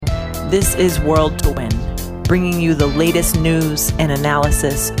This is World to Win, bringing you the latest news and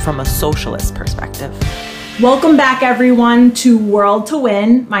analysis from a socialist perspective. Welcome back, everyone, to World to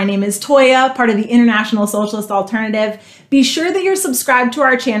Win. My name is Toya, part of the International Socialist Alternative. Be sure that you're subscribed to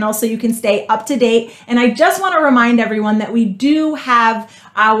our channel so you can stay up to date. And I just want to remind everyone that we do have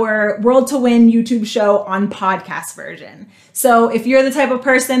our World to Win YouTube show on podcast version. So if you're the type of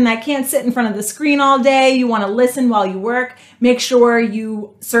person that can't sit in front of the screen all day, you want to listen while you work, make sure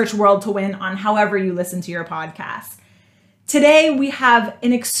you search World to Win on however you listen to your podcast. Today, we have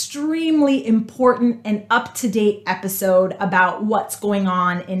an extremely important and up-to-date episode about what's going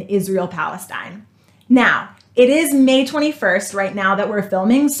on in Israel-Palestine. Now, it is May 21st right now that we're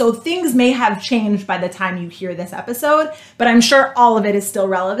filming, so things may have changed by the time you hear this episode, but I'm sure all of it is still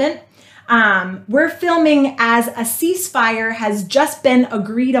relevant. We're filming as a ceasefire has just been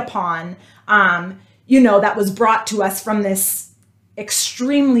agreed upon, that was brought to us from this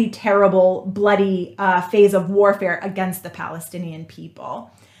extremely terrible, bloody phase of warfare against the Palestinian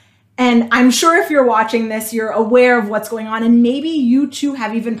people. And I'm sure if you're watching this, you're aware of what's going on, and maybe you too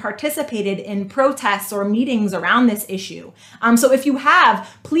have even participated in protests or meetings around this issue. So if you have,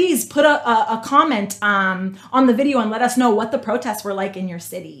 please put a comment on the video and let us know what the protests were like in your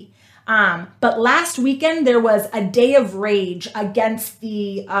city. But last weekend, there was a day of rage against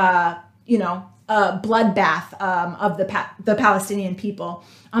the, bloodbath of the Palestinian people.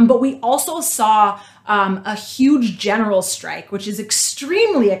 But we also saw a huge general strike, which is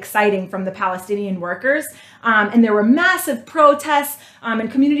extremely exciting from the Palestinian workers. And there were massive protests in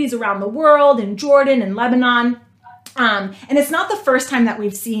communities around the world, in Jordan and Lebanon. And it's not the first time that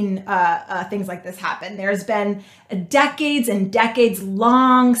we've seen things like this happen. There's been decades and decades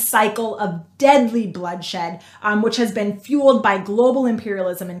long cycle of deadly bloodshed, which has been fueled by global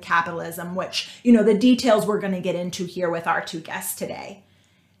imperialism and capitalism, which, the details we're going to get into here with our two guests today.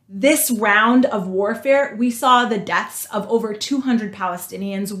 This round of warfare, we saw the deaths of over 200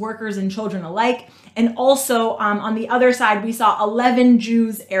 Palestinians, workers and children alike. And also on the other side, we saw 11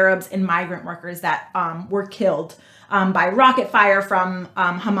 Jews, Arabs, and migrant workers that were killed by rocket fire from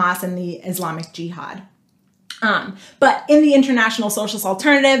Hamas and the Islamic Jihad. But in the International Socialist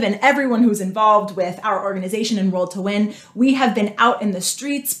Alternative and everyone who's involved with our organization and World to Win, we have been out in the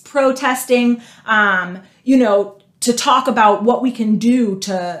streets protesting, to talk about what we can do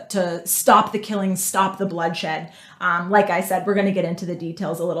to stop the killing, stop the bloodshed. Like I said, we're going to get into the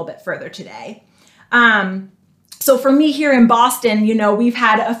details a little bit further today. So for me here in Boston, we've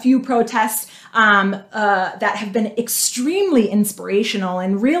had a few protests that have been extremely inspirational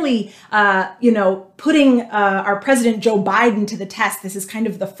and really, putting our President Joe Biden to the test. This is kind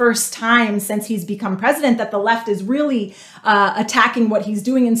of the first time since he's become president that the left is really attacking what he's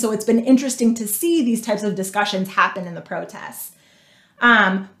doing. And so it's been interesting to see these types of discussions happen in the protests.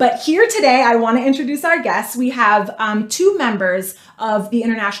 But here today, I want to introduce our guests. We have two members of the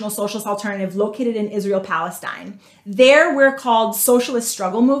International Socialist Alternative located in Israel, Palestine. There, we're called Socialist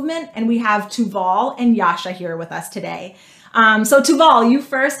Struggle Movement, and we have Tuval and Yasha here with us today. So Tuval, you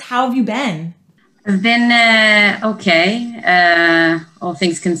first. How have you been? I've been okay, all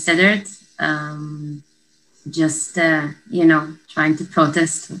things considered. Just, trying to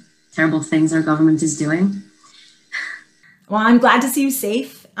protest terrible things our government is doing. Well, I'm glad to see you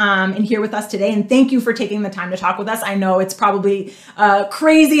safe and here with us today. And thank you for taking the time to talk with us. I know it's probably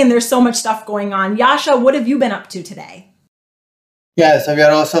crazy and there's so much stuff going on. Yasha, what have you been up to today? Yes, we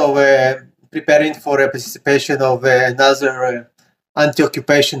are also preparing for a participation of another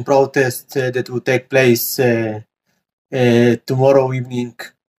anti-occupation protest that will take place tomorrow evening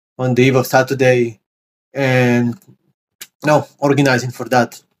on the eve of Saturday. And organizing for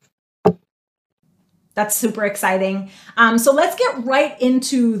that. That's super exciting. So let's get right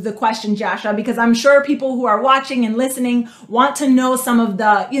into the questions, Yasha, because I'm sure people who are watching and listening want to know some of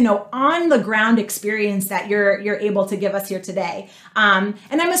the, on the ground experience that you're able to give us here today. And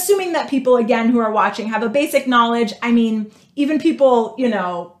I'm assuming that people, again, who are watching have a basic knowledge. I mean, even people,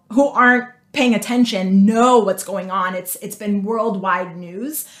 who aren't paying attention know what's going on. It's been worldwide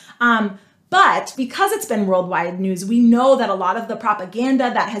news. But because it's been worldwide news, we know that a lot of the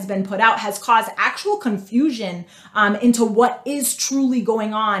propaganda that has been put out has caused actual confusion into what is truly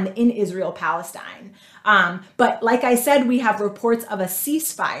going on in Israel-Palestine. But like I said, we have reports of a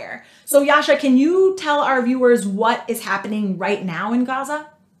ceasefire. So Yasha, can you tell our viewers what is happening right now in Gaza?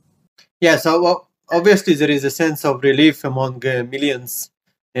 Yeah, so obviously there is a sense of relief among millions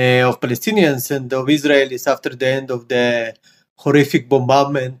of Palestinians and of Israelis after the end of the horrific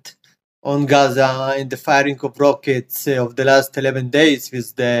bombardment on Gaza and the firing of rockets of the last 11 days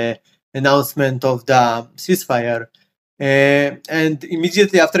with the announcement of the ceasefire. And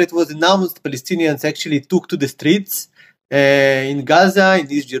immediately after it was announced, Palestinians actually took to the streets in Gaza,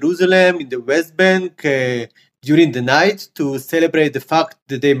 in East Jerusalem, in the West Bank during the night to celebrate the fact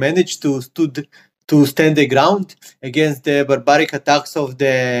that they managed to stand their ground against the barbaric attacks of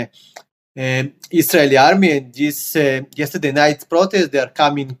the Israeli army. And this yesterday night's protest, they are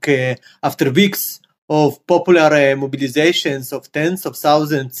coming after weeks of popular mobilizations of tens of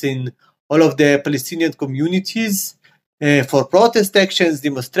thousands in all of the Palestinian communities for protest actions,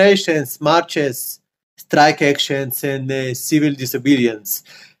 demonstrations, marches, strike actions, and civil disobedience.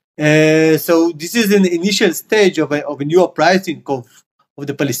 So this is an initial stage of a new uprising of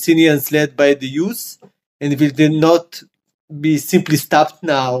the Palestinians led by the youth, and it will not be simply stopped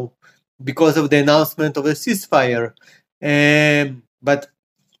now because of the announcement of a ceasefire. But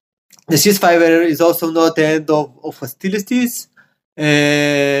the ceasefire is also not the end of hostilities.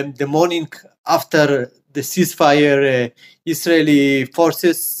 The morning after the ceasefire, Israeli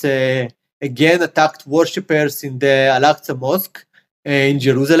forces again attacked worshippers in the Al-Aqsa Mosque in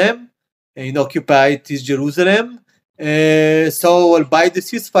Jerusalem, in occupied East Jerusalem. So by the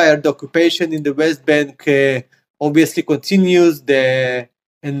ceasefire, the occupation in the West Bank obviously continues. It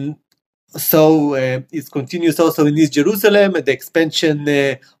continues also in East Jerusalem, and the expansion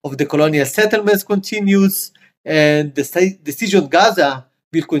of the colonial settlements continues. And the siege on Gaza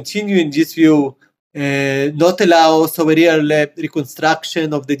will continue in this view, not allow also a real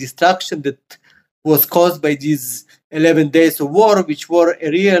reconstruction of the destruction that was caused by these 11 days of war, which were a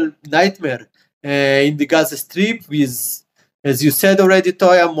real nightmare in the Gaza Strip with, as you said already,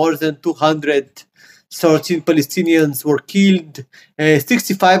 Toya, more than 213 Palestinians were killed.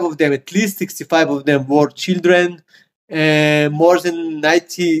 65 of them, at least 65 of them, were children. More than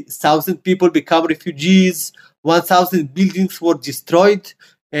 90,000 people become refugees. 1,000 buildings were destroyed.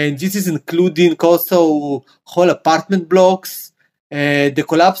 And this is including also whole apartment blocks. The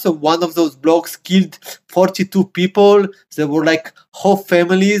collapse of one of those blocks killed 42 people. There were like whole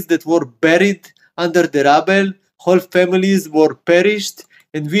families that were buried under the rubble. Whole families were perished.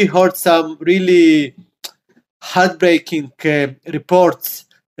 And we heard some really heartbreaking reports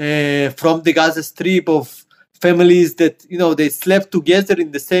from the Gaza Strip of families that, they slept together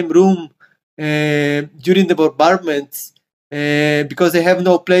in the same room during the bombardments because they have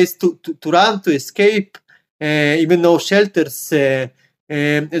no place to run, to escape, even no shelters.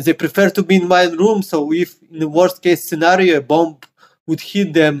 And they prefer to be in one room. So if in the worst case scenario, a bomb would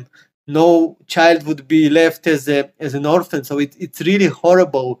hit them, no child would be left as an orphan. So it's really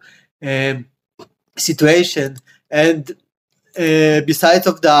horrible situation. And besides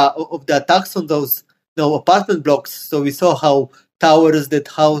of the attacks on those apartment blocks, so we saw how towers that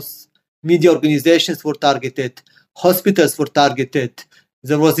house media organizations were targeted, hospitals were targeted.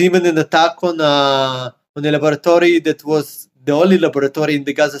 There was even an attack on a laboratory that was the only laboratory in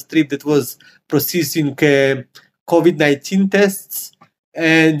the Gaza Strip that was processing COVID-19 tests.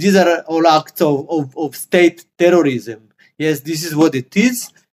 And these are all acts of state terrorism. Yes, this is what it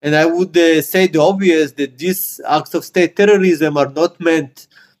is. And I would say the obvious that these acts of state terrorism are not meant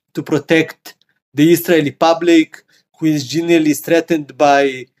to protect the Israeli public, who is generally threatened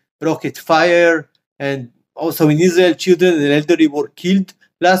by rocket fire. And also in Israel, children and elderly were killed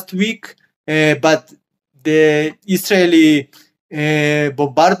last week. But the Israeli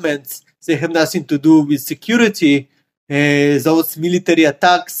bombardments, they have nothing to do with security. Those military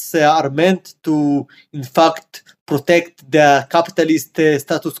attacks are meant to, in fact, protect the capitalist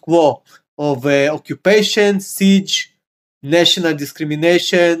status quo of occupation, siege, national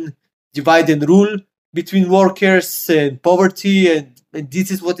discrimination, divide and rule between workers and poverty, and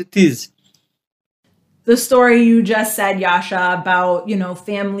this is what it is. The story you just said, Yasha, about,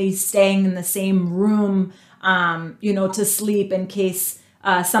 families staying in the same room, to sleep in case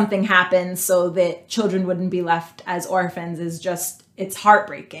something happens so that children wouldn't be left as orphans is just, it's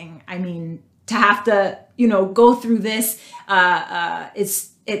heartbreaking. I mean, to have to, go through this,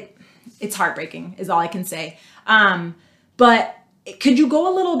 it's heartbreaking is all I can say. But could you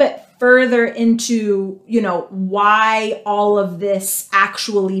go a little bit further into, why all of this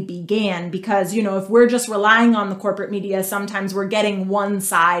actually began? Because, if we're just relying on the corporate media, sometimes we're getting one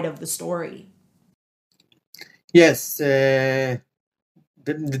side of the story. Yes, the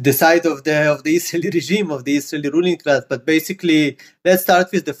side of the Israeli regime, of the Israeli ruling class. But basically, let's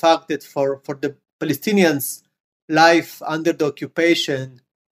start with the fact that for the Palestinians, life under the occupation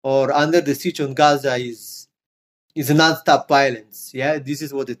or under the siege on Gaza is a non-stop violence. Yeah, this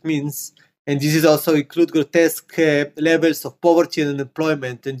is what it means. And this is also include grotesque levels of poverty and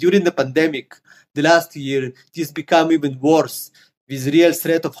unemployment. And during the pandemic, the last year, this became even worse with real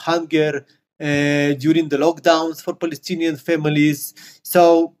threat of hunger during the lockdowns for Palestinian families.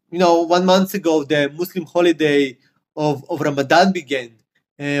 So, 1 month ago, the Muslim holiday of Ramadan began,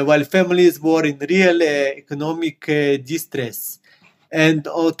 while families were in real economic distress. And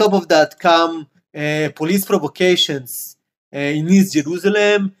on top of that come police provocations in East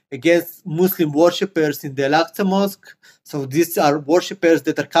Jerusalem against Muslim worshippers in the Al-Aqsa Mosque. So these are worshippers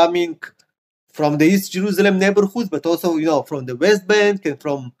that are coming from the East Jerusalem neighborhoods, but also, from the West Bank and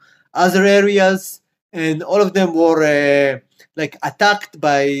from other areas. And all of them were attacked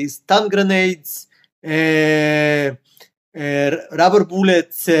by stun grenades, rubber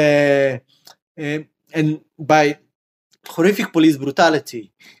bullets, and by horrific police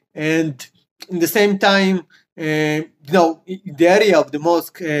brutality. And in the same time, in the area of the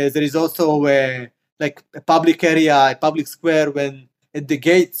mosque, there is also a public area, a public square, when at the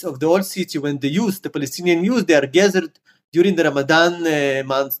gates of the old city, when the Palestinian youth, they are gathered during the Ramadan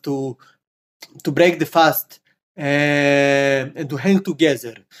months to break the fast and to hang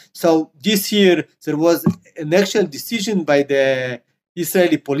together. So this year there was an actual decision by the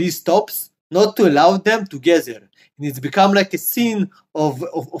Israeli police stops not to allow them to gather. And it's become like a scene of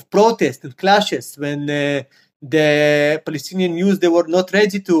protest and clashes when the Palestinian youth, they were not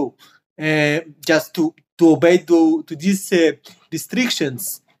ready to just to obey to these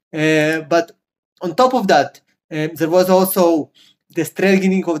restrictions. But on top of that, there was also the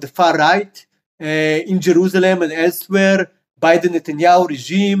strengthening of the far right in Jerusalem and elsewhere by the Netanyahu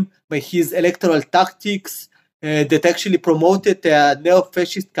regime, by his electoral tactics that actually promoted a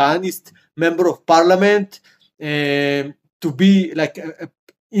neo-fascist Kahanist member of parliament to be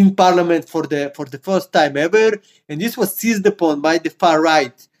in parliament for the first time ever. And this was seized upon by the far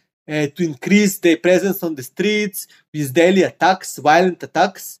right to increase their presence on the streets with daily attacks, violent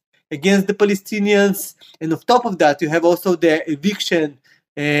attacks against the Palestinians. And on top of that, you have also the eviction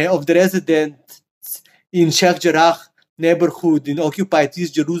of the residents in Sheikh Jarrah neighborhood in occupied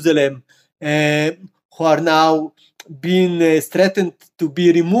East Jerusalem, who are now being threatened to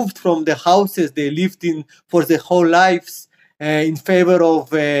be removed from the houses they lived in for their whole lives in favor of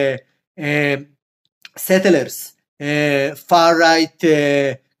settlers, far-right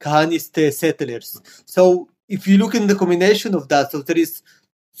Kahanist settlers. So if you look in the combination of that, so there is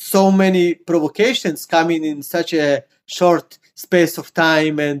so many provocations coming in such a short space of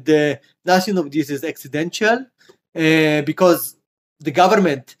time, and nothing of this is accidental, because the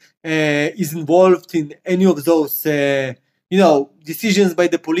government is involved in any of those, decisions by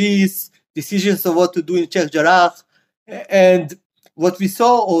the police, decisions of what to do in Sheikh Jarrah. And what we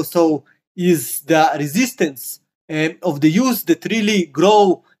saw also is the resistance of the youth that really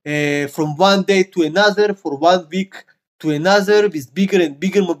grow from one day to another, for 1 week to another, with bigger and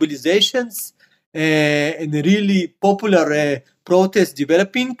bigger mobilizations and really popular protests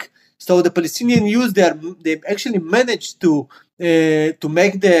developing. So the Palestinian youth, they actually managed to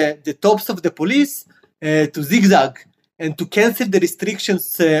make the tops of the police to zigzag and to cancel the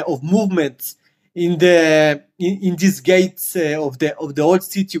restrictions of movements in these gates of the old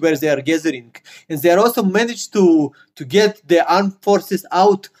city where they are gathering. And they are also managed to get the armed forces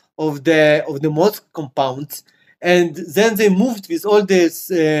out of the mosque compounds. And then they moved with all these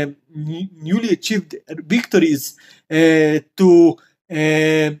newly achieved victories to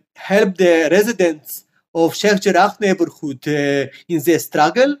help the residents of Sheikh Jarrah neighborhood in their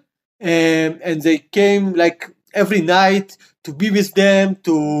struggle. And they came every night to be with them,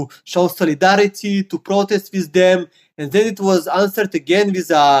 to show solidarity, to protest with them. And then it was answered again with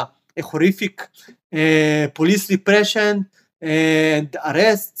a horrific police repression and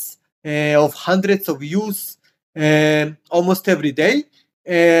arrests of hundreds of youth almost every day,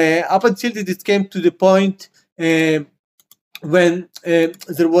 up until it came to the point when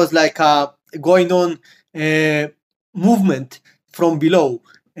there was a going on movement from below.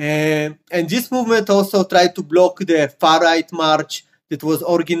 And this movement also tried to block the far-right march that was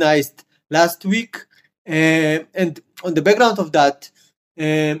organized last week. And on the background of that,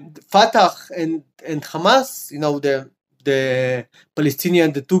 Fatah and Hamas,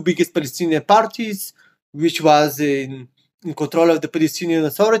 the two biggest Palestinian parties, which was in control of the Palestinian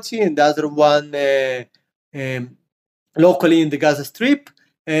Authority, and the other one locally in the Gaza Strip.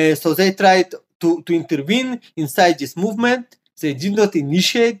 So they tried to intervene inside this movement. They did not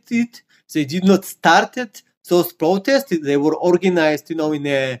initiate it. They did not start it. Those protests, they were organized, in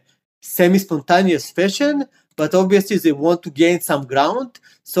a semi-spontaneous fashion, but obviously they want to gain some ground.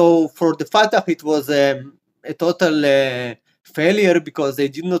 So for the Fatah, it was a total failure, because they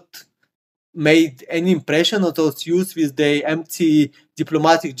did not made any impression on those youth with the empty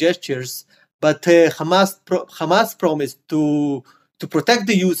diplomatic gestures. But Hamas promised to protect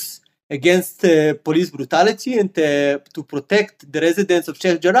the youth against police brutality and to protect the residents of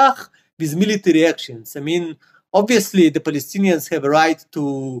Sheikh Jarrah with military actions. I mean, obviously, the Palestinians have a right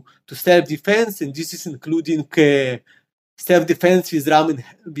to self-defense, and this is including self-defense with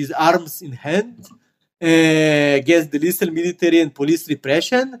arms in hand against the lethal military and police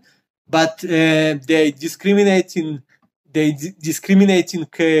repression. But they discriminate in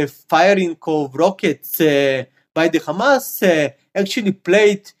firing of rockets by the Hamas actually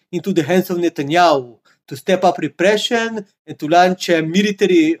played into the hands of Netanyahu to step up repression and to launch a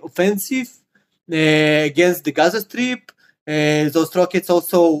military offensive against the Gaza Strip. Those rockets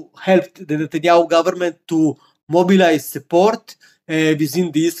also helped the Netanyahu government to mobilize support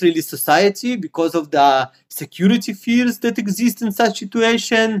within the Israeli society because of the security fears that exist in such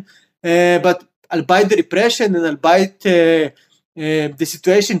situation. But albeit the repression and albeit the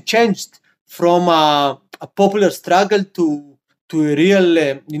situation changed from a popular struggle to a real,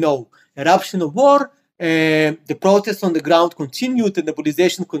 eruption of war, the protests on the ground continued and the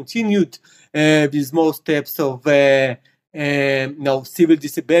mobilization continued with more steps of civil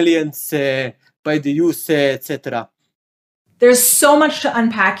disobedience by the youth, etc. There's so much to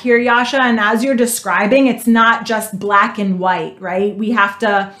unpack here, Yasha, and as you're describing, it's not just black and white, right? We have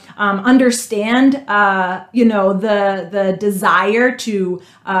to understand, the desire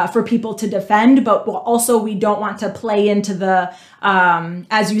for people to defend, but also we don't want to play into the,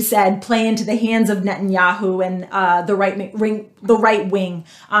 as you said, play into the hands of Netanyahu and the right wing.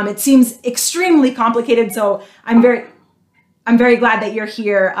 It seems extremely complicated, so I'm very glad that you're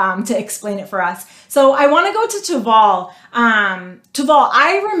here to explain it for us. So I want to go to Tuval. Tuval,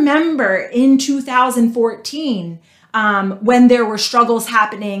 I remember in 2014 when there were struggles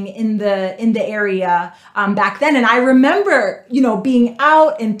happening in the area back then, and I remember being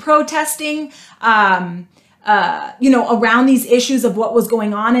out and protesting around these issues of what was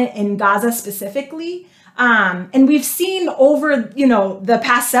going on in Gaza specifically. And we've seen over, the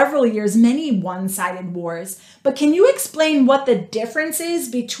past several years, many one-sided wars. But can you explain what the difference is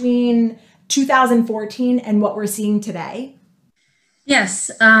between 2014 and what we're seeing today? Yes.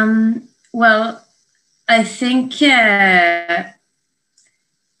 Well, I think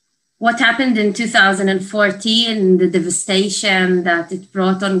what happened in 2014, the devastation that it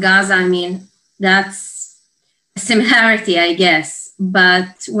brought on Gaza, I mean, that's a similarity, I guess.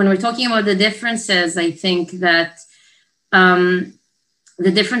 But when we're talking about the differences, I think that the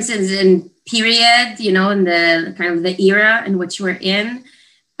differences in period, in the kind of the era in which we're in,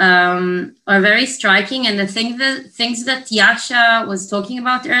 are very striking. And the things that Yasha was talking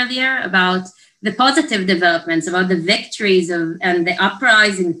about earlier, about the positive developments, about the victories and the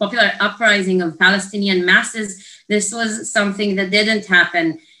popular uprising of Palestinian masses, this was something that didn't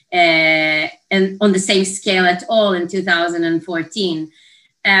happen and on the same scale at all in 2014.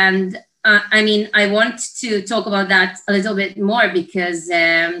 And I want to talk about that a little bit more because,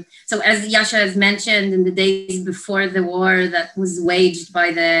 so as Yasha has mentioned, in the days before the war that was waged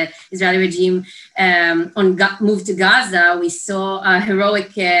by the Israeli regime move to Gaza, we saw a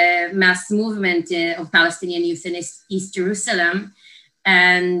heroic mass movement of Palestinian youth in East Jerusalem.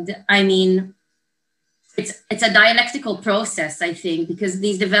 And it's a dialectical process, I think, because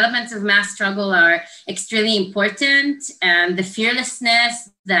these developments of mass struggle are extremely important, and the fearlessness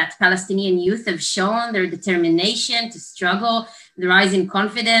that Palestinian youth have shown, their determination to struggle, the rise in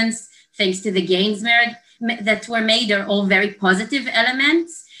confidence, thanks to the gains that were made, are all very positive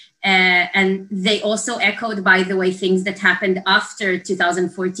elements. And they also echoed, by the way, things that happened after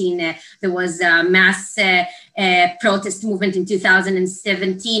 2014. There was a mass protest movement in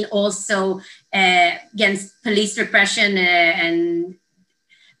 2017, also against police repression and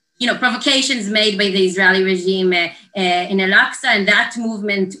provocations made by the Israeli regime in Al-Aqsa, and that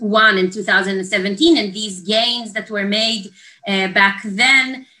movement won in 2017. And these gains that were made back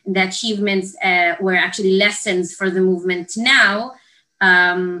then, the achievements were actually lessons for the movement now.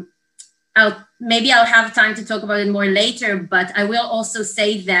 Maybe I'll have time to talk about it more later, but I will also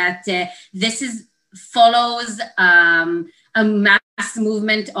say that this follows a mass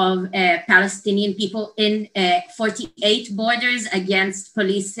movement of Palestinian people in 48 borders against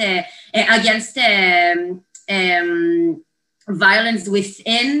police, against violence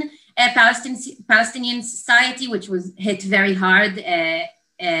within Palestinian society, which was hit very hard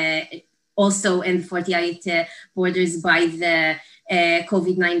also in 48 borders by the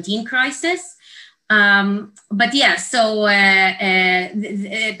COVID-19 crisis. But yeah, so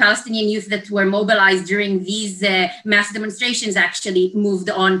the Palestinian youth that were mobilized during these mass demonstrations actually moved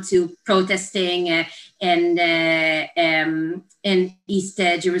on to protesting in East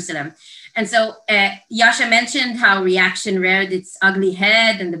Jerusalem. And so Yasha mentioned how reaction reared its ugly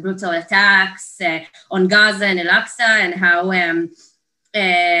head and the brutal attacks on Gaza and Al-Aqsa, and how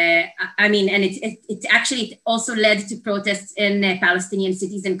I mean, and it actually also led to protests in Palestinian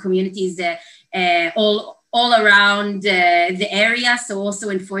cities and communities all around the area. So also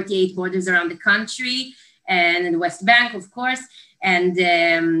in 48 borders around the country, and in the West Bank, of course, and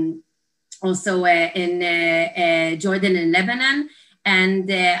also in Jordan and Lebanon. And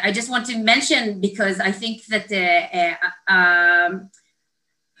I just want to mention, because I think that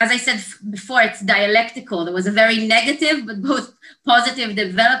as I said before, it's dialectical. There was a very negative but both positive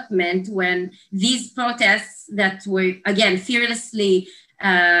development when these protests that were, again, fearlessly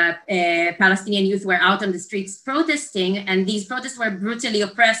Palestinian youth were out on the streets protesting, and these protests were brutally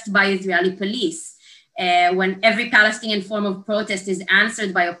oppressed by Israeli police. When every Palestinian form of protest is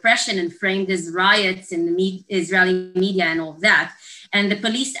answered by oppression and framed as riots in the Israeli media and all of that. And the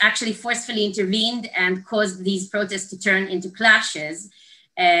police actually forcefully intervened and caused these protests to turn into clashes.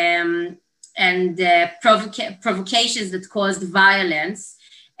 And provocations that caused violence,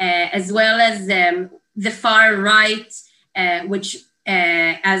 as well as the far right, which,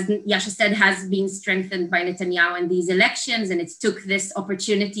 as Yasha said, has been strengthened by Netanyahu in these elections, and it took this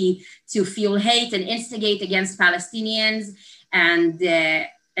opportunity to fuel hate and instigate against Palestinians and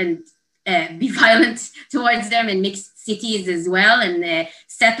be violent towards them in mixed cities as well, and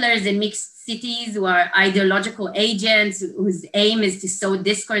settlers in mixed cities who are ideological agents whose aim is to sow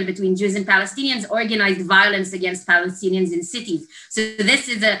discord between Jews and Palestinians, organized violence against Palestinians in cities. So this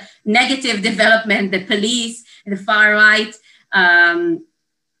is a negative development. The police, the far right,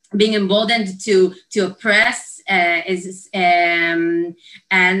 being emboldened to oppress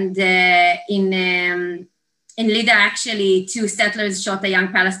in Lida, actually, 2 settlers shot a young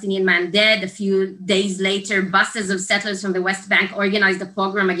Palestinian man dead. A few days later, buses of settlers from the West Bank organized a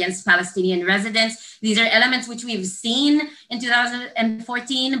pogrom against Palestinian residents. These are elements which we've seen in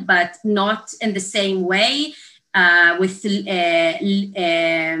 2014, but not in the same way, with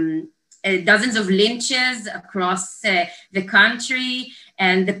dozens of lynches across the country.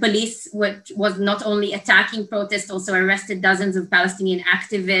 And the police was not only attacking protests, also arrested dozens of Palestinian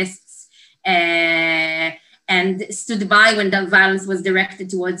activists, and stood by when the violence was directed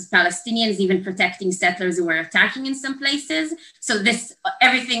towards Palestinians, even protecting settlers who were attacking in some places. So this,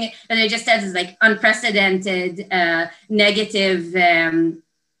 everything that I just said is like unprecedented negative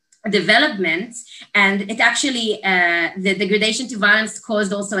developments. And it actually, the degradation to violence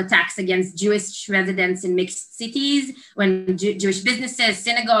caused also attacks against Jewish residents in mixed cities, when Jewish businesses,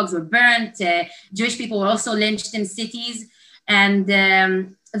 synagogues were burnt. Jewish people were also lynched in cities. And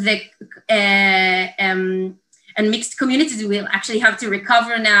and mixed communities will actually have to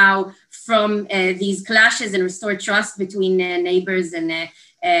recover now from these clashes and restore trust between neighbors and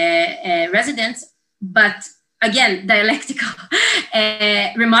residents. But again, dialectical.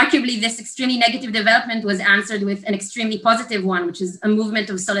 Remarkably, this extremely negative development was answered with an extremely positive one, which is a movement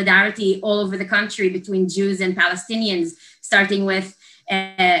of solidarity all over the country between Jews and Palestinians, starting with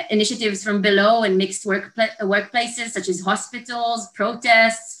initiatives from below and mixed workplaces, such as hospitals,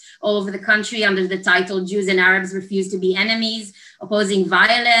 protests all over the country under the title Jews and Arabs Refuse to be Enemies, opposing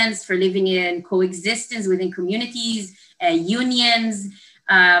violence, for living in coexistence within communities. Unions,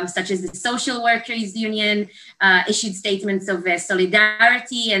 such as the Social Workers Union, issued statements of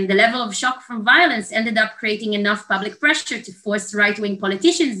solidarity, and the level of shock from violence ended up creating enough public pressure to force right-wing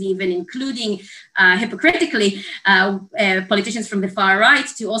politicians, even including hypocritically politicians from the far right,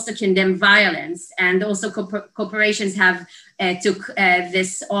 to also condemn violence. And also corporations have took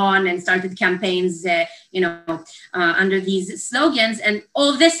this on and started campaigns, under these slogans. And all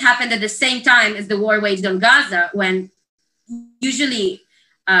of this happened at the same time as the war waged on Gaza, when usually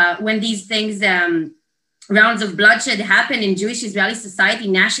when these things, rounds of bloodshed happen in Jewish Israeli society,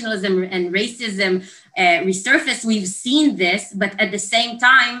 nationalism and racism resurface. We've seen this, but at the same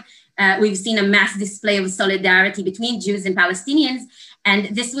time, we've seen a mass display of solidarity between Jews and Palestinians.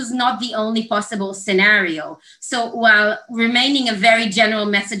 And this was not the only possible scenario. So while remaining a very general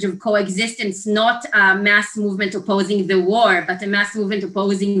message of coexistence, not a mass movement opposing the war, but a mass movement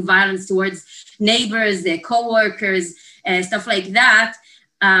opposing violence towards neighbors, their co-workers, stuff like that,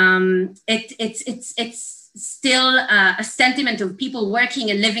 it's still a sentiment of people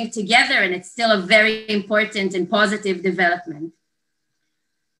working and living together, and it's still a very important and positive development.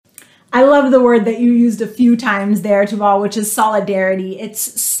 I love the word that you used a few times there, Tuval, which is solidarity.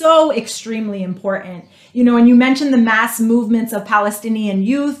 It's so extremely important. You know, and you mentioned the mass movements of Palestinian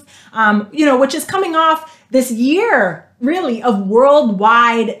youth, which is coming off this year, really, of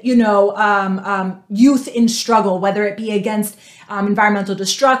worldwide, youth in struggle, whether it be against environmental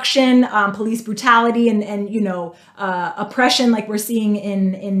destruction, police brutality, and oppression like we're seeing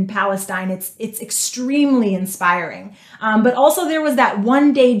in Palestine. It's extremely inspiring. But also there was that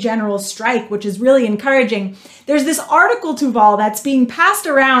one-day general strike, which is really encouraging. There's this article, Tuval, that's being passed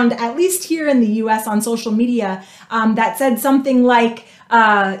around, at least here in the US on social media, that said something like,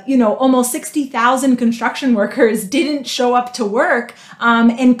 almost 60,000 construction workers didn't show up to work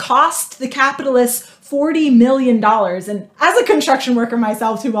and cost the capitalists $40 million. And as a construction worker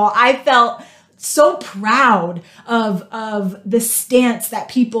myself, Tuval, I felt so proud of the stance that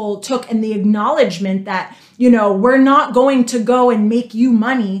people took and the acknowledgement that, we're not going to go and make you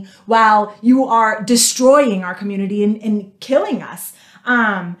money while you are destroying our community and killing us.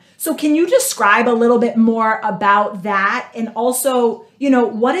 So can you describe a little bit more about that? And also,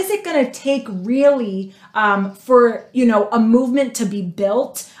 what is it going to take really for, a movement to be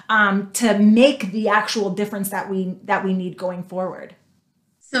built to make the actual difference that we need going forward?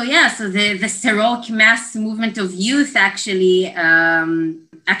 So the Sderot mass movement of youth actually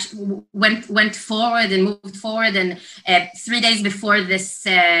went forward and moved forward, and 3 days before this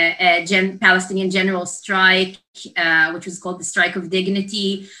Palestinian general strike, which was called the Strike of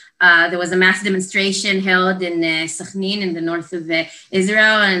Dignity, there was a mass demonstration held in Sachin in the north of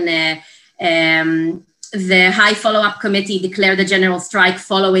Israel, and the High Follow-Up Committee declared a general strike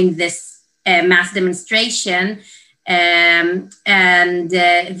following this mass demonstration.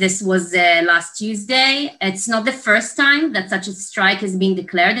 This was last Tuesday. It's not the first time that such a strike has been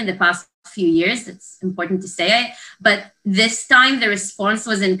declared in the past few years. It's important to say, but this time the response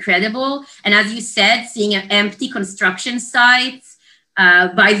was incredible. And as you said, seeing empty construction sites.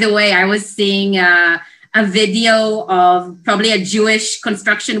 By the way, I was seeing a video of probably a Jewish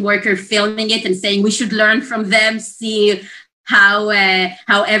construction worker filming it and saying we should learn from them, see how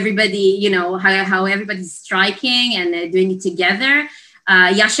everybody, how everybody's striking and doing it together.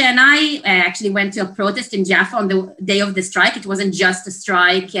 Yasha and I actually went to a protest in Jaffa on the day of the strike. It wasn't just a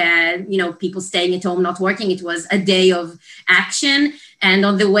strike, people staying at home, not working. It was a day of action. And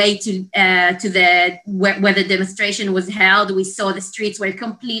on the way to where the demonstration was held, we saw the streets were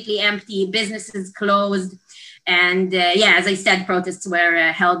completely empty, businesses closed. And as I said, protests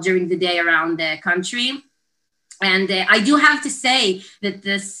were held during the day around the country. And I do have to say that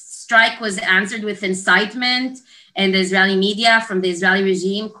this strike was answered with incitement in the Israeli media from the Israeli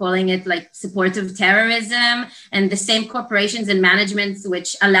regime, calling it like support of terrorism. And the same corporations and managements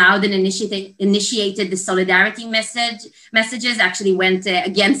which allowed and initiated the solidarity messages actually went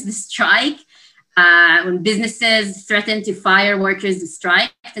against the strike. When businesses threatened to fire workers who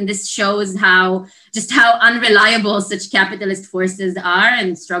striked. And this shows how unreliable such capitalist forces are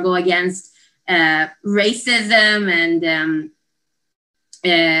and struggle against racism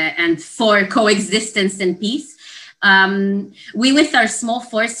and for coexistence and peace. We, with our small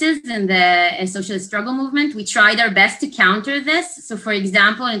forces in the socialist struggle movement, we tried our best to counter this. So, for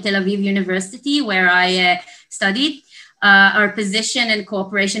example, in Tel Aviv University, where I studied, our position and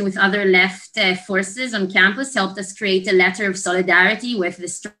cooperation with other left forces on campus helped us create a letter of solidarity with the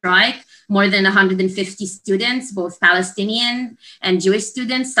strike. More than 150 students, both Palestinian and Jewish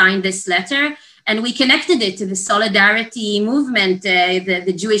students, signed this letter. And we connected it to the solidarity movement,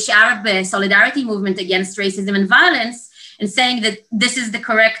 the Jewish Arab solidarity movement against racism and violence, and saying that this is the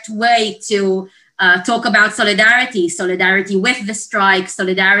correct way to talk about solidarity with the strike,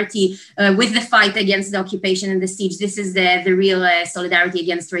 solidarity with the fight against the occupation and the siege. This is the real solidarity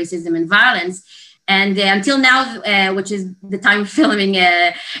against racism and violence. And until now, which is the time of filming,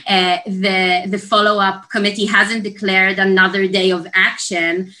 the follow-up committee hasn't declared another day of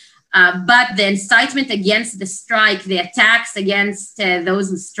action. But the incitement against the strike, the attacks against those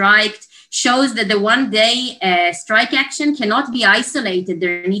who striked, shows that the one-day strike action cannot be isolated.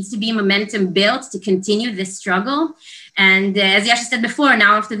 There needs to be momentum built to continue this struggle. And as Yasha said before,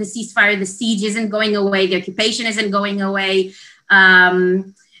 now after the ceasefire, the siege isn't going away, the occupation isn't going away. But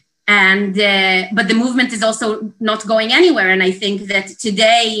the movement is also not going anywhere. And I think that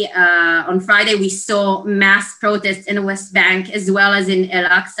today, on Friday, we saw mass protests in the West Bank as well as in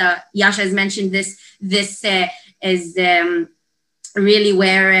Al-Aqsa. Yasha has mentioned this. This is really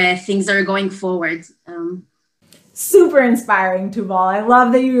where things are going forward. Super inspiring, Tuval. I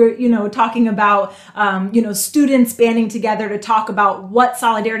love that you're, talking about, students banding together to talk about what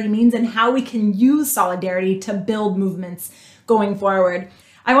solidarity means and how we can use solidarity to build movements going forward.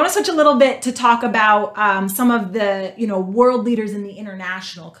 I want to switch a little bit to talk about some of the, world leaders in the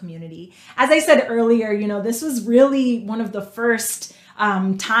international community. As I said earlier, this was really one of the first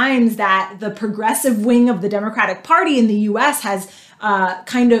times that the progressive wing of the Democratic Party in the U.S. has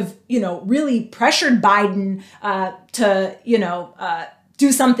really pressured Biden to,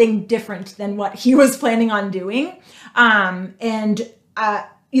 do something different than what he was planning on doing.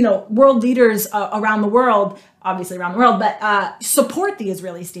 World leaders around the world, obviously around the world, but support the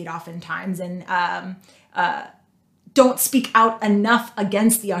Israeli state oftentimes and don't speak out enough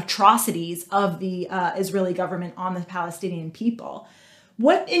against the atrocities of the Israeli government on the Palestinian people.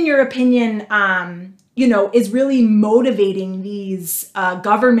 What, in your opinion, is really motivating these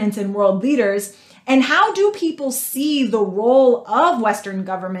governments and world leaders? And how do people see the role of Western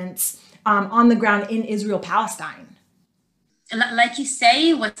governments on the ground in Israel-Palestine? Like you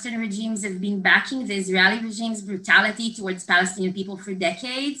say, Western regimes have been backing the Israeli regime's brutality towards Palestinian people for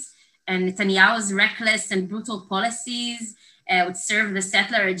decades, and Netanyahu's reckless and brutal policies, which serve the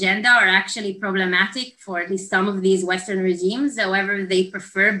settler agenda, are actually problematic for at least some of these Western regimes. However, they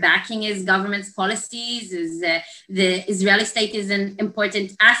prefer backing his government's policies, as the Israeli state is an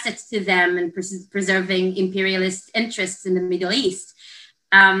important asset to them in preserving imperialist interests in the Middle East.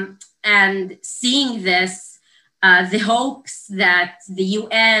 And seeing this, the hopes that the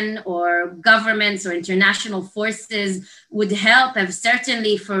UN or governments or international forces would help have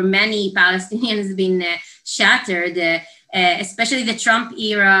certainly for many Palestinians been shattered, especially the Trump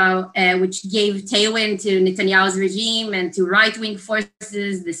era, which gave tailwind to Netanyahu's regime and to right-wing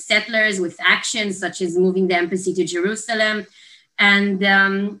forces, the settlers, with actions such as moving the embassy to Jerusalem. And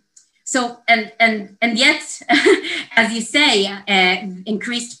yet, as you say,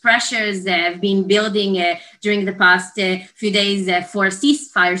 increased pressures have been building during the past few days for a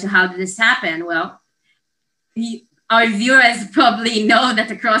ceasefire. So how did this happen? Well, our viewers probably know that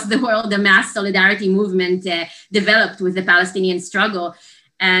across the world, a mass solidarity movement developed with the Palestinian struggle.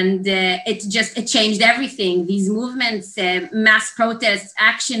 And it changed everything. These movements, mass protests,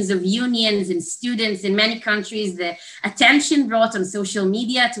 actions of unions and students in many countries, the attention brought on social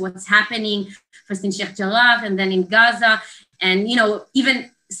media to what's happening first in Sheikh Jarrah and then in Gaza. And, even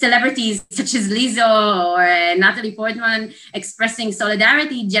celebrities such as Lizzo or Natalie Portman expressing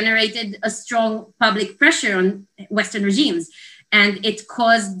solidarity generated a strong public pressure on Western regimes. And it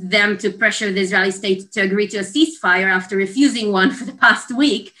caused them to pressure the Israeli state to agree to a ceasefire after refusing one for the past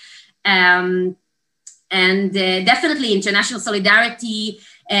week. Definitely international solidarity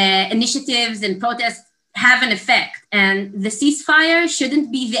initiatives and protests have an effect. And the ceasefire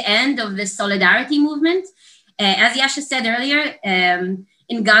shouldn't be the end of the solidarity movement. As Yasha said earlier,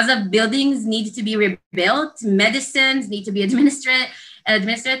 in Gaza, buildings need to be rebuilt, medicines need to be administered.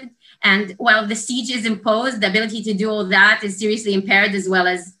 And while the siege is imposed, the ability to do all that is seriously impaired, as well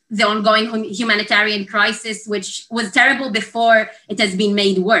as the ongoing humanitarian crisis, which was terrible before it has been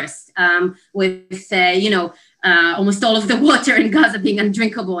made worse, with almost all of the water in Gaza being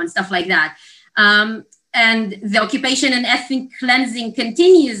undrinkable and stuff like that. And the occupation and ethnic cleansing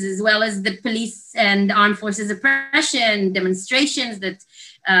continues, as well as the police and armed forces oppression, demonstrations that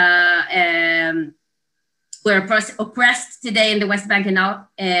were oppressed today in the West Bank and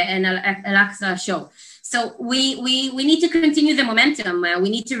Al-Aqsa show. So we need to continue the momentum. We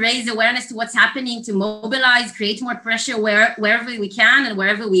need to raise awareness to what's happening, to mobilize, create more pressure wherever we can and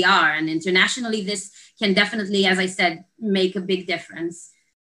wherever we are. And internationally, this can definitely, as I said, make a big difference.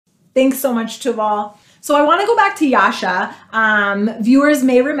 Thanks so much, Tuval. So I want to go back to Yasha. Viewers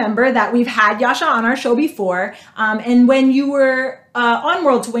may remember that we've had Yasha on our show before. And when you were on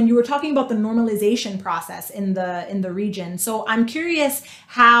World, when you were talking about the normalization process in the region. So I'm curious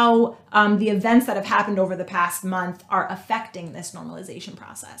how the events that have happened over the past month are affecting this normalization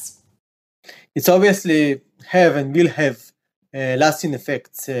process. It's obviously have and will have lasting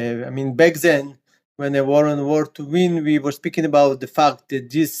effects. Back then, when the war on war to win, we were speaking about the fact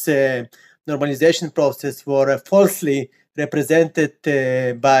that this normalization process were falsely represented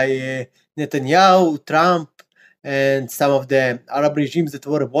by Netanyahu, Trump, and some of the Arab regimes that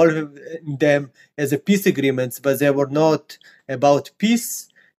were involved in them as a peace agreements, but they were not about peace.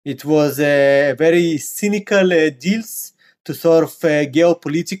 It was very cynical deals to serve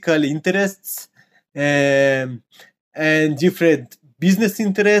geopolitical interests and different business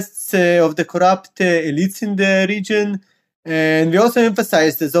interests of the corrupt elites in the region. And we also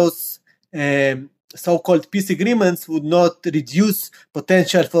emphasized that those so-called peace agreements would not reduce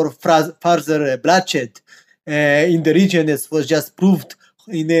potential for further bloodshed in the region, as was just proved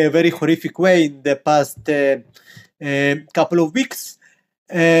in a very horrific way in the past couple of weeks.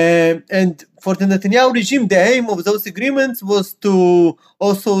 And for the Netanyahu regime, the aim of those agreements was to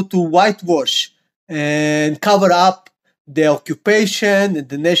whitewash and cover up the occupation and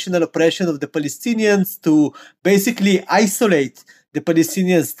the national oppression of the Palestinians, to basically isolate the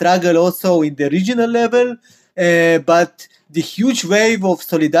Palestinian struggle also in the regional level. But the huge wave of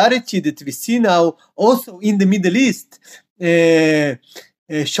solidarity that we see now also in the Middle East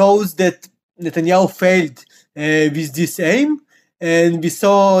shows that Netanyahu failed with this aim. And we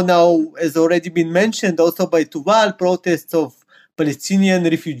saw now, as already been mentioned also by Tuval, protests of Palestinian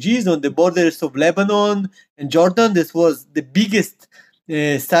refugees on the borders of Lebanon and Jordan. This was the biggest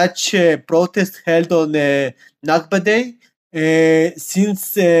such protest held on Nakba Day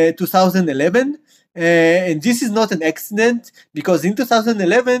since 2011. And this is not an accident, because in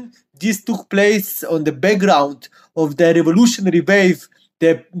 2011, this took place on the background of the revolutionary wave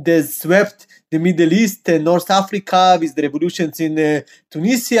that swept the Middle East and North Africa with the revolutions in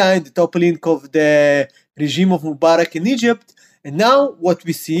Tunisia and the toppling of the regime of Mubarak in Egypt. And now what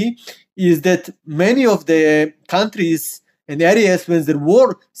we see is that many of the countries and areas when there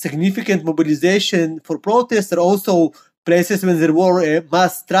were significant mobilization for protests are also places when there were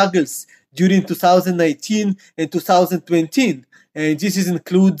mass struggles during 2019 and 2020. And this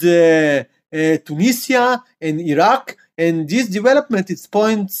includes Tunisia and Iraq. And this development, it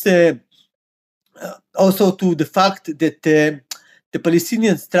points also to the fact that the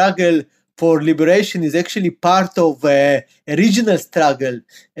Palestinian struggle for liberation is actually part of a regional struggle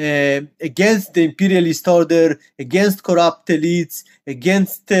against the imperialist order, against corrupt elites,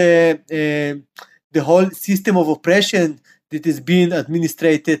 against the whole system of oppression that is being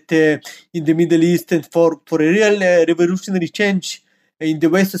administrated in the Middle East, and for a real revolutionary change in the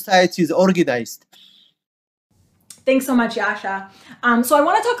way society is organized. Thanks so much, Yasha. So I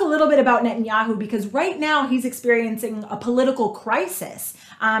want to talk a little bit about Netanyahu, because right now he's experiencing a political crisis.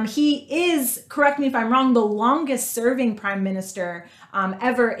 He is, correct me if I'm wrong, the longest serving prime minister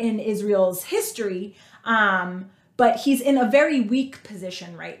ever in Israel's history, but he's in a very weak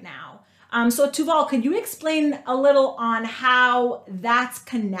position right now. So Tuval, could you explain a little on how that's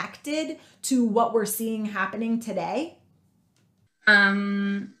connected to what we're seeing happening today?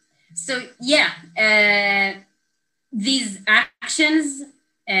 These actions,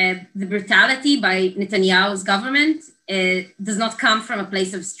 the brutality by Netanyahu's government does not come from a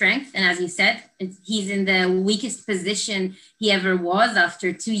place of strength. And as you said, he's in the weakest position he ever was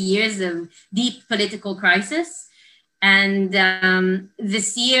after 2 years of deep political crisis. And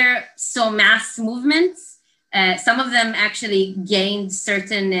this year saw mass movements. Some of them actually gained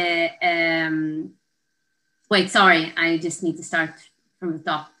certain, I just need to start from the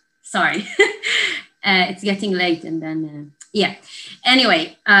top. Sorry. It's getting late and then,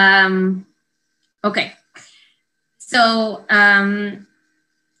 Anyway, okay. So, as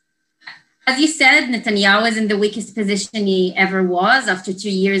you said, Netanyahu is in the weakest position he ever was after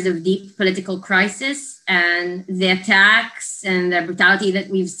 2 years of deep political crisis, and the attacks and the brutality that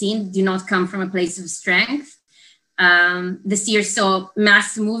we've seen do not come from a place of strength. This year saw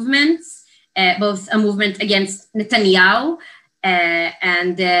mass movements, both a movement against Netanyahu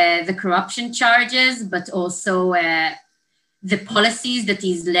and the corruption charges, but also the policies that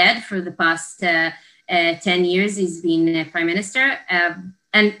he's led for the past 10 years he's been prime minister,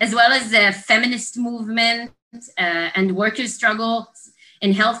 and as well as the feminist movement and workers' struggles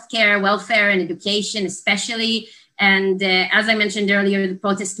in healthcare, welfare, and education especially. And as I mentioned earlier, the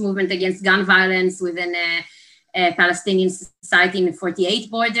protest movement against gun violence within Palestinian society in the 48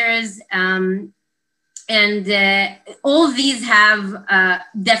 borders. And all these have a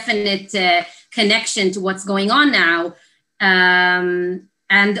definite connection to what's going on now, and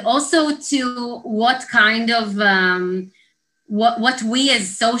also to what kind of what we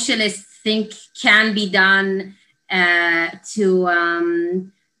as socialists think can be done to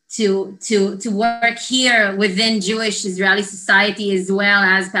work here within Jewish Israeli society as well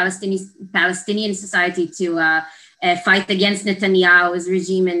as Palestinian society to fight against Netanyahu's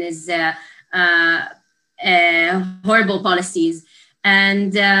regime and his horrible policies.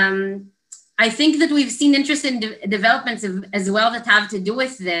 And I think that we've seen interesting developments as well that have to do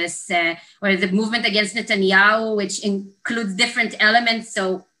with this, where the movement against Netanyahu, which includes different elements,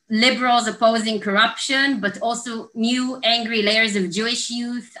 so liberals opposing corruption, but also new angry layers of Jewish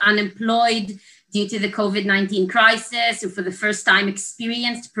youth, unemployed due to the COVID-19 crisis, who for the first time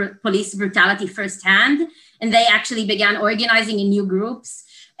experienced police brutality firsthand. And they actually began organizing in new groups,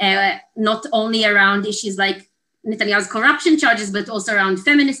 not only around issues like Netanyahu's corruption charges, but also around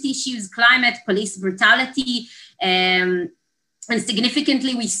feminist issues, climate, police brutality. And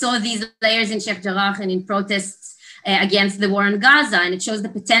significantly, we saw these layers in Sheikh Jarrah and in protests against the war in Gaza, and it shows the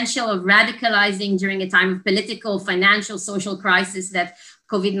potential of radicalizing during a time of political, financial, social crisis that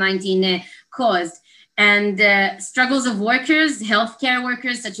COVID-19 caused. And struggles of workers, healthcare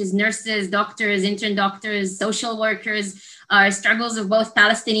workers, such as nurses, doctors, intern doctors, social workers, are struggles of both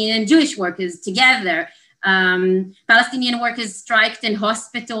Palestinian and Jewish workers together. Palestinian workers striked in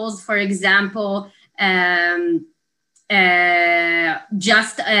hospitals, for example,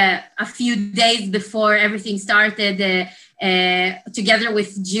 just a few days before everything started, together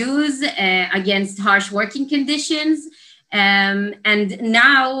with Jews against harsh working conditions. And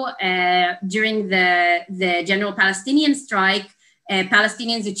now, during the general Palestinian strike,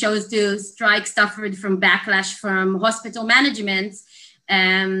 Palestinians who chose to strike suffered from backlash from hospital management,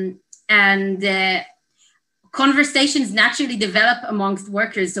 and conversations naturally develop amongst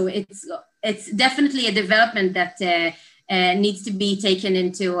workers. So it's definitely a development that needs to be taken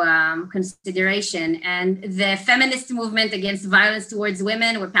into consideration. And the feminist movement against violence towards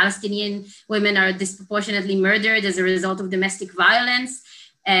women, where Palestinian women are disproportionately murdered as a result of domestic violence,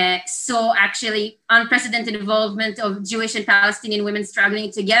 saw actually unprecedented involvement of Jewish and Palestinian women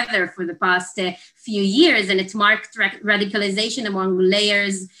struggling together for the past few years, and it marked radicalization among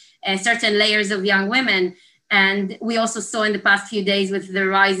certain layers of young women. And we also saw in the past few days with the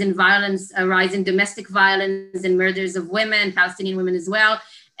rise in violence, a rise in domestic violence and murders of women, Palestinian women as well.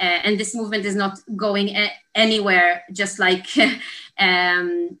 And this movement is not going anywhere, just like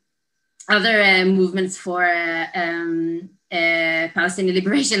other movements for Palestinian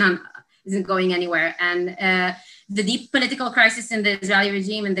liberation isn't going anywhere. And the deep political crisis in the Israeli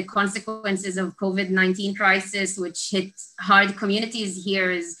regime and the consequences of COVID-19 crisis, which hit hard communities here,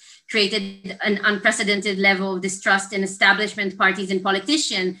 is created an unprecedented level of distrust in establishment parties and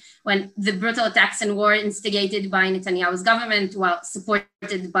politicians, when the brutal attacks and war instigated by Netanyahu's government, while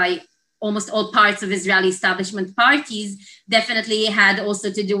supported by almost all parts of Israeli establishment parties, definitely had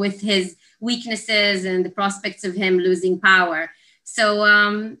also to do with his weaknesses and the prospects of him losing power. So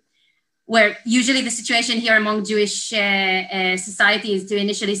where usually the situation here among Jewish society is to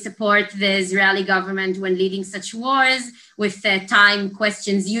initially support the Israeli government when leading such wars, with time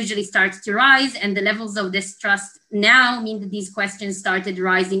questions usually start to rise, and the levels of distrust now mean that these questions started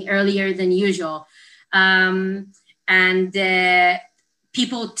rising earlier than usual.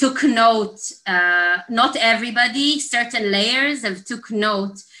 People took note, not everybody, certain layers have took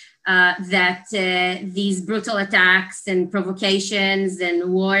note that these brutal attacks and provocations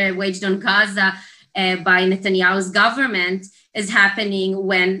and war waged on Gaza by Netanyahu's government is happening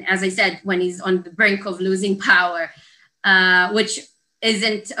when, as I said, when he's on the brink of losing power, which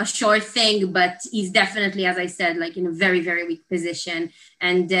isn't a sure thing, but he's definitely, as I said, like in a very, very weak position.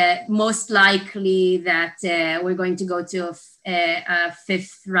 And most likely that we're going to go to a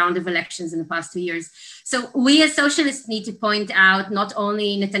fifth round of elections in the past 2 years. So we as socialists need to point out not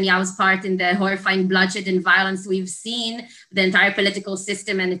only Netanyahu's part in the horrifying bloodshed and violence we've seen, the entire political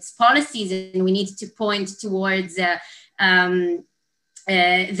system and its policies, and we need to point towards the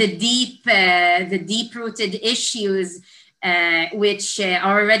deep-rooted issues which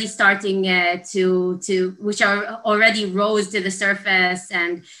are already starting which are already rose to the surface,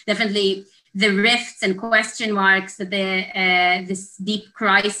 and definitely the rifts and question marks that this deep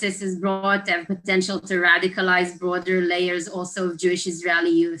crisis has brought have potential to radicalize broader layers also of Jewish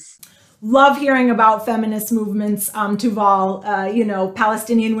Israeli youth. Love hearing about feminist movements, Tuval,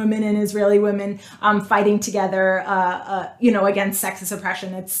 Palestinian women and Israeli women fighting together, against sexist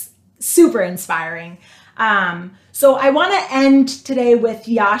oppression. It's super inspiring. So I want to end today with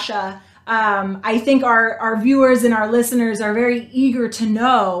Yasha. I think our viewers and our listeners are very eager to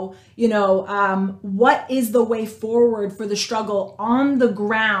know, what is the way forward for the struggle on the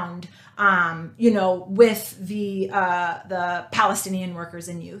ground, with the Palestinian workers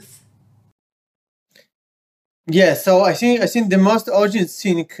and youth. Yeah, so I think the most urgent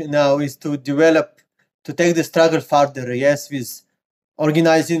thing now is to take the struggle further. Yes, with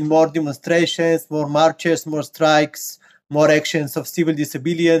organizing more demonstrations, more marches, more strikes, more actions of civil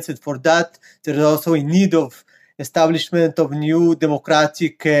disobedience. And for that, there is also a need of establishment of new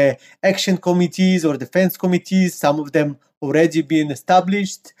democratic action committees or defense committees, some of them already being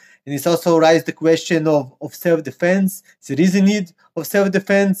established. And it's also raised the question of self-defense. There is a need of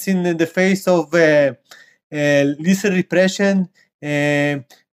self-defense in the face of lethal repression.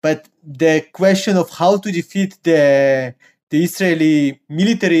 But the question of how to defeat the Israeli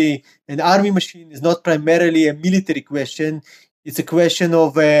military and army machine is not primarily a military question. It's a question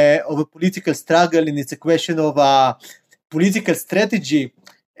of a political struggle, and it's a question of a political strategy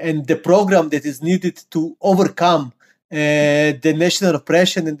and the program that is needed to overcome the national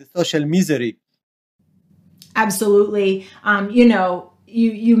oppression and the social misery. Absolutely.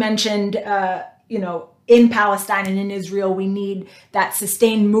 You mentioned, in Palestine and in Israel, we need that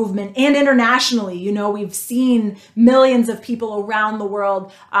sustained movement, and internationally, we've seen millions of people around the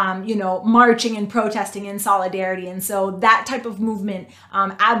world, marching and protesting in solidarity. And so that type of movement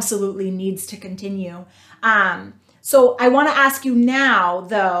absolutely needs to continue. So I want to ask you now,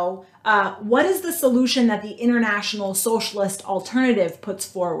 though, what is the solution that the International Socialist Alternative puts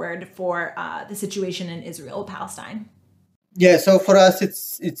forward for the situation in Israel, Palestine? Yeah, so for us,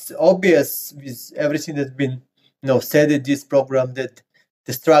 it's obvious with everything that's been said in this program that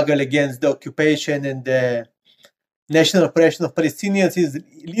the struggle against the occupation and the national oppression of Palestinians is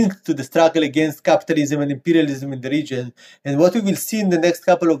linked to the struggle against capitalism and imperialism in the region. And what we will see in the next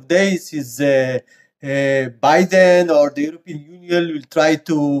couple of days is Biden or the European Union will try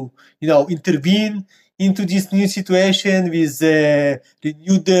to intervene into this new situation with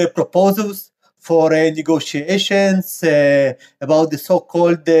renewed proposals for negotiations about the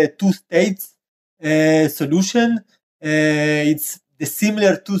so-called two states solution. It's the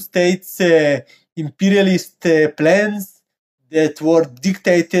similar two states imperialist plans that were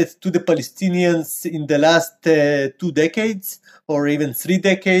dictated to the Palestinians in the last 2 decades or even 3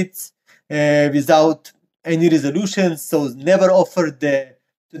 decades without any resolutions. So never offered to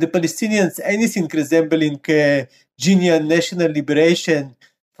the Palestinians anything resembling genuine national liberation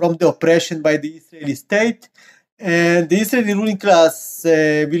from the oppression by the Israeli state. And the Israeli ruling class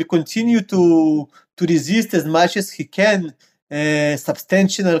will continue to resist as much as he can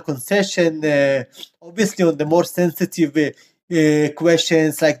substantial concession, obviously on the more sensitive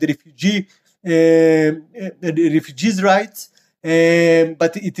questions like the refugees' rights.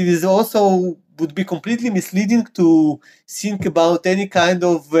 But it is also would be completely misleading to think about any kind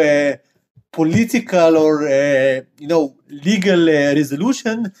of political or legal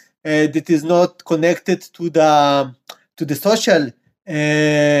resolution that is not connected to the social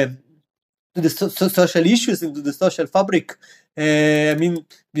social issues and to the social fabric.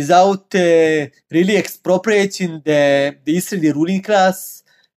 Without really expropriating the Israeli ruling class,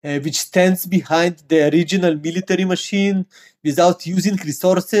 which stands behind the regional military machine, without using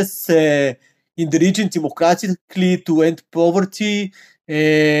resources in the region democratically to end poverty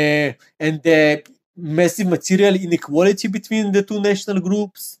and the massive material inequality between the two national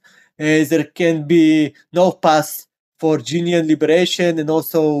groups, there can be no path for genuine liberation and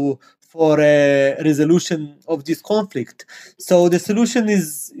also for a resolution of this conflict. So the solution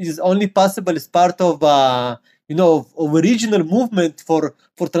is only possible as part of of a regional movement for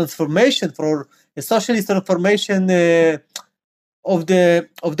transformation, for a socialist transformation of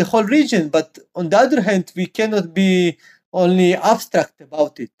the whole region. But on the other hand, we cannot be only abstract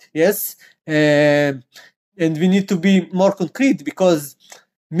about it. Yes, and we need to be more concrete, because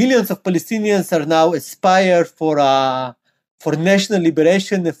millions of Palestinians are now aspire for national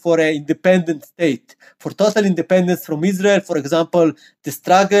liberation and for an independent state, for total independence from Israel. For example, the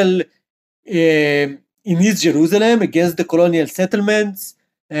struggle in East Jerusalem against the colonial settlements,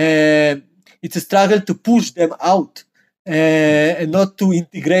 it's a struggle to push them out and not to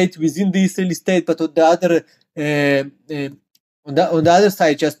integrate within the Israeli state, but on the other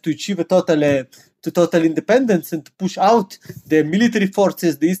side, just to achieve a total independence and to push out the military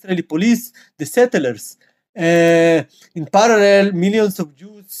forces, the Israeli police, the settlers. In parallel, millions of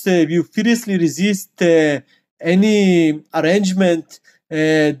Jews will furiously resist any arrangement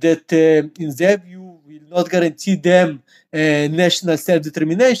that, in their view, will not guarantee them national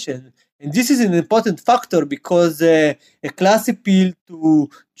self-determination. And this is an important factor, because a class appeal to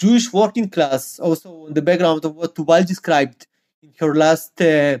Jewish working class, also on the background of what Tuval described in her last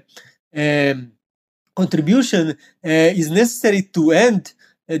contribution, is necessary to end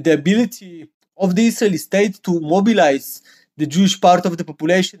the ability of the Israeli state to mobilize the Jewish part of the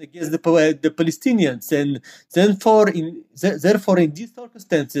population against the Palestinians. And therefore, in these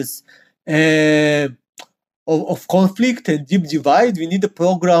circumstances of conflict and deep divide, we need a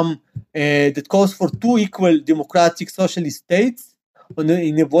program that calls for two equal democratic socialist states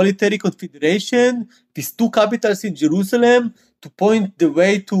in a voluntary confederation with two capitals in Jerusalem, to point the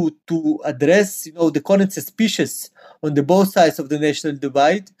way to address the current suspicions on the both sides of the national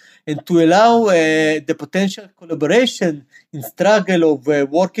divide, and to allow the potential collaboration in struggle of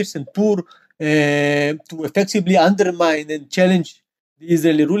workers and poor to effectively undermine and challenge the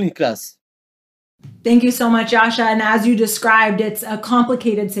Israeli ruling class. Thank you so much, Yasha. And as you described, it's a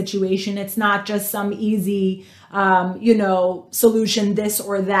complicated situation. It's not just some easy solution, this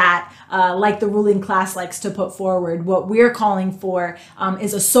or that, like the ruling class likes to put forward. What we're calling for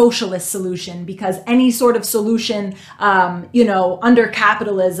is a socialist solution, because any sort of solution, under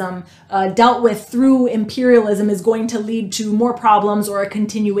capitalism, dealt with through imperialism, is going to lead to more problems or a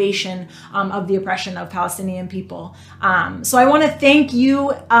continuation of the oppression of Palestinian people. So I want to thank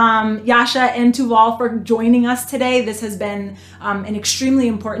you, Yasha and Tuval, for joining us today. This has been an extremely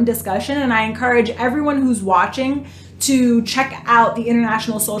important discussion, and I encourage everyone who's watching to check out the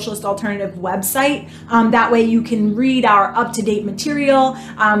International Socialist Alternative website. That way you can read our up-to-date material.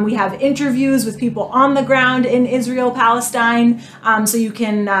 We have interviews with people on the ground in Israel, Palestine, so you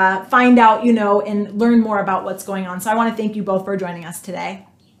can find out, and learn more about what's going on. So I want to thank you both for joining us today.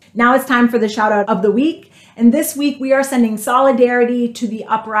 Now it's time for the shout out of the week. And this week we are sending solidarity to the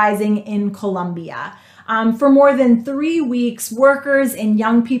uprising in Colombia. For more than 3 weeks, workers and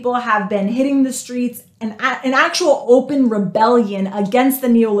young people have been hitting the streets, an actual open rebellion against the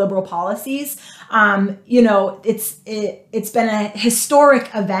neoliberal policies. It's been a historic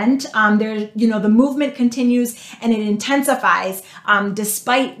event. The movement continues and it intensifies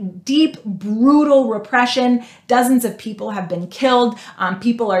despite deep, brutal repression. Dozens of people have been killed.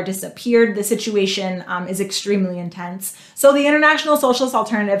 People are disappeared. The situation is extremely intense. So the International Socialist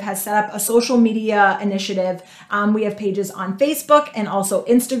Alternative has set up a social media initiative. We have pages on Facebook and also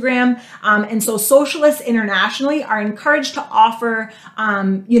Instagram. And so socialists internationally are encouraged to offer,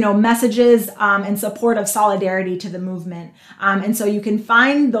 messages and support of solidarity to the movement. And so you can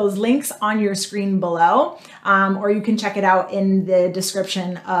find those links on your screen below, or you can check it out in the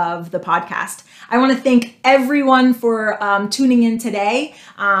description of the podcast. I want to thank everyone for tuning in today.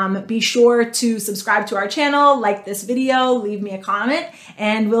 Be sure to subscribe to our channel, like this video, leave me a comment,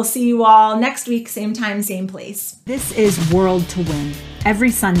 and we'll see you all next week, same time, same place. This is World to Win.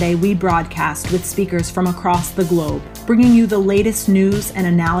 Every Sunday, we broadcast with speakers from across the globe, bringing you the latest news and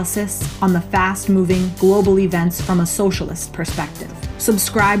analysis on the fast-moving global events from a socialist perspective.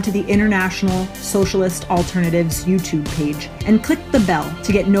 Subscribe to the International Socialist Alternatives YouTube page and click the bell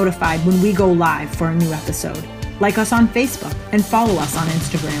to get notified when we go live for a new episode. Like us on Facebook and follow us on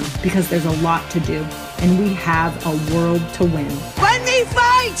Instagram, because there's a lot to do and we have a world to win. When we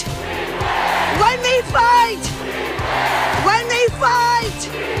fight! When we fight! When we fight!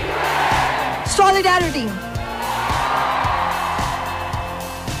 Solidarity!